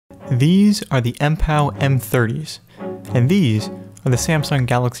These are the Mpow M30s, and these are the Samsung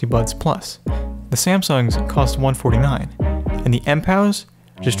Galaxy Buds Plus. The Samsungs cost $149, and the Mpows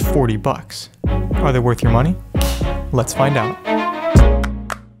just $40. Are they worth your money? Let's find out.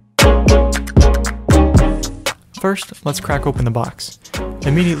 First, let's crack open the box.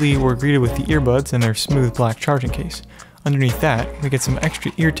 Immediately, we're greeted with the earbuds and their smooth black charging case. Underneath that, we get some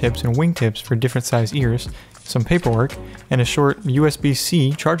extra ear tips and wing tips for different size ears, some paperwork, and a short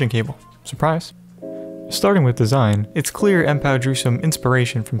USB-C charging cable. Surprise! Starting with design, it's clear Mpow drew some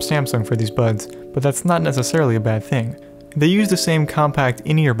inspiration from Samsung for these buds, but that's not necessarily a bad thing. They use the same compact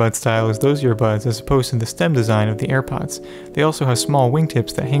in-ear bud style as those earbuds as opposed to the stem design of the AirPods. They also have small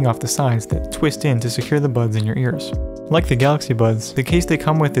wingtips that hang off the sides that twist in to secure the buds in your ears. Like the Galaxy Buds, the case they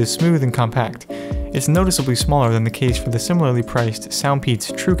come with is smooth and compact. It's noticeably smaller than the case for the similarly priced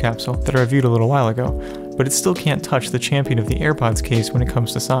Soundpeats True Capsule that I reviewed a little while ago, but it still can't touch the champion of the AirPods case when it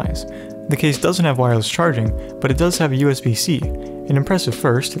comes to size. The case doesn't have wireless charging, but it does have a USB-C, an impressive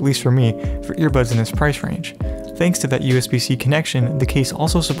first, at least for me, for earbuds in this price range. Thanks to that USB-C connection, the case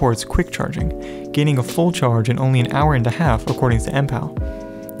also supports quick charging, gaining a full charge in only an hour and a half according to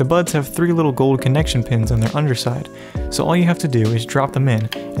Mpow. The buds have 3 little gold connection pins on their underside, so all you have to do is drop them in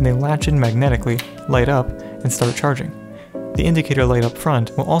and they latch in magnetically, light up, and start charging. The indicator light up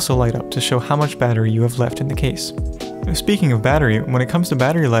front will also light up to show how much battery you have left in the case. Speaking of battery, when it comes to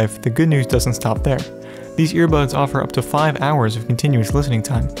battery life, the good news doesn't stop there. These earbuds offer up to 5 hours of continuous listening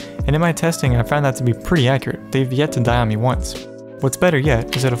time, and in my testing I found that to be pretty accurate. They've yet to die on me once. What's better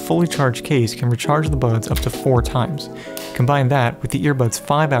yet is that a fully charged case can recharge the buds up to 4 times. Combine that with the earbuds'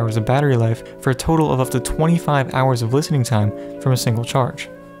 5 hours of battery life for a total of up to 25 hours of listening time from a single charge.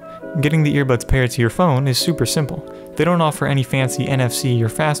 Getting the earbuds paired to your phone is super simple. They don't offer any fancy NFC or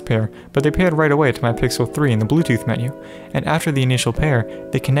fast pair, but they paired right away to my Pixel 3 in the Bluetooth menu, and after the initial pair,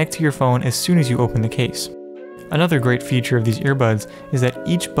 they connect to your phone as soon as you open the case. Another great feature of these earbuds is that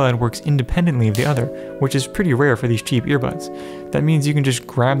each bud works independently of the other, which is pretty rare for these cheap earbuds. That means you can just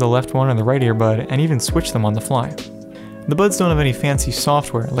grab the left one and the right earbud and even switch them on the fly. The buds don't have any fancy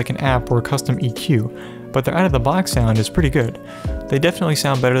software like an app or a custom EQ, but their out-of-the-box sound is pretty good. They definitely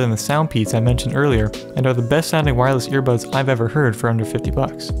sound better than the Soundpeats I mentioned earlier and are the best sounding wireless earbuds I've ever heard for under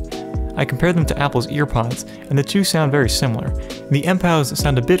 $50. I compared them to Apple's EarPods, and the two sound very similar. The Mpows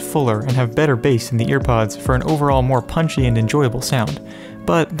sound a bit fuller and have better bass than the EarPods for an overall more punchy and enjoyable sound,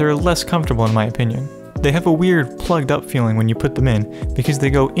 but they're less comfortable in my opinion. They have a weird plugged up feeling when you put them in because they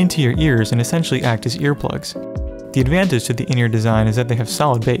go into your ears and essentially act as earplugs. The advantage to the in-ear design is that they have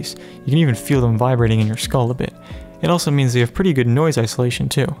solid bass. You can even feel them vibrating in your skull a bit. It also means they have pretty good noise isolation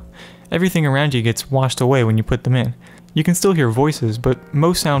too. Everything around you gets washed away when you put them in. You can still hear voices, but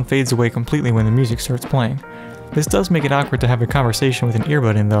most sound fades away completely when the music starts playing. This does make it awkward to have a conversation with an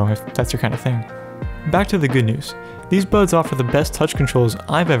earbud in though, if that's your kind of thing. Back to the good news. These buds offer the best touch controls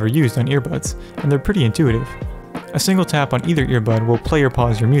I've ever used on earbuds, and they're pretty intuitive. A single tap on either earbud will play or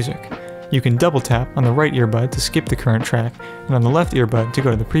pause your music. You can double tap on the right earbud to skip the current track, and on the left earbud to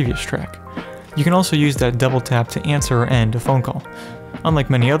go to the previous track. You can also use that double tap to answer or end a phone call. Unlike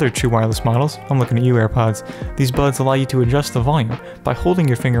many other true wireless models, I'm looking at you AirPods, these buds allow you to adjust the volume by holding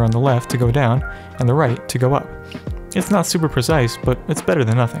your finger on the left to go down and the right to go up. It's not super precise, but it's better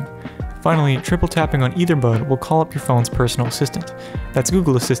than nothing. Finally, triple tapping on either bud will call up your phone's personal assistant. That's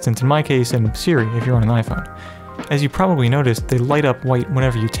Google Assistant in my case and Siri if you're on an iPhone. As you probably noticed, they light up white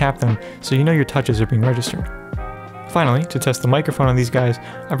whenever you tap them, so you know your touches are being registered. Finally, to test the microphone on these guys,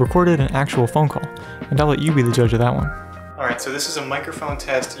 I've recorded an actual phone call, and I'll let you be the judge of that one. Alright, so this is a microphone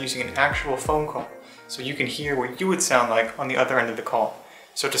test using an actual phone call, so you can hear what you would sound like on the other end of the call.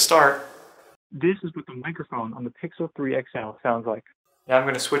 So to start, this is what the microphone on the Pixel 3 XL sounds like. Now I'm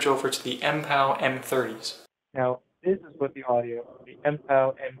going to switch over to the Mpow M30s. Now, this is what the audio of the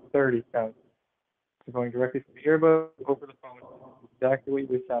Mpow M30 sounds like. So going directly from the earbud over the phone, exactly what you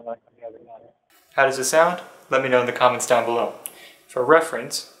would sound like on the other end. How does it sound? Let me know in the comments down below. For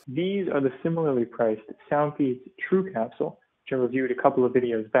reference, these are the similarly priced Soundpeats True Capsule, which I reviewed a couple of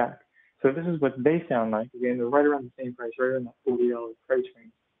videos back. So this is what they sound like. Again, they're right around the same price, right around that $40 price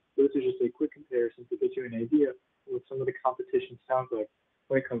range. So this is just a quick comparison to get you an idea of what some of the competition sounds like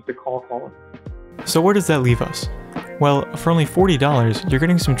when it comes to call quality. So where does that leave us? Well, for only $40, you're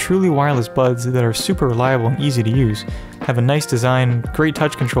getting some truly wireless buds that are super reliable and easy to use, have a nice design, great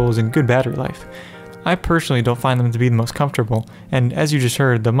touch controls, and good battery life. I personally don't find them to be the most comfortable, and as you just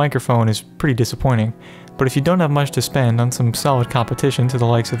heard, the microphone is pretty disappointing. But if you don't have much to spend on some solid competition to the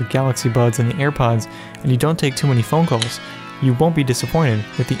likes of the Galaxy Buds and the AirPods, and you don't take too many phone calls, you won't be disappointed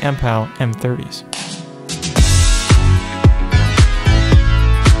with the Mpow M30s.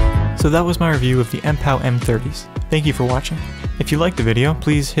 So that was my review of the Mpow M30s. Thank you for watching. If you liked the video,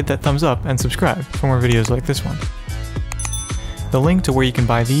 please hit that thumbs up and subscribe for more videos like this one. The link to where you can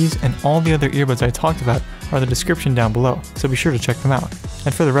buy these and all the other earbuds I talked about are in the description down below, so be sure to check them out.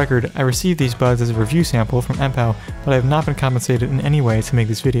 And for the record, I received these buds as a review sample from Mpow, but I have not been compensated in any way to make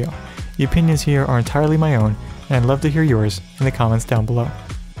this video. The opinions here are entirely my own, and I'd love to hear yours in the comments down below.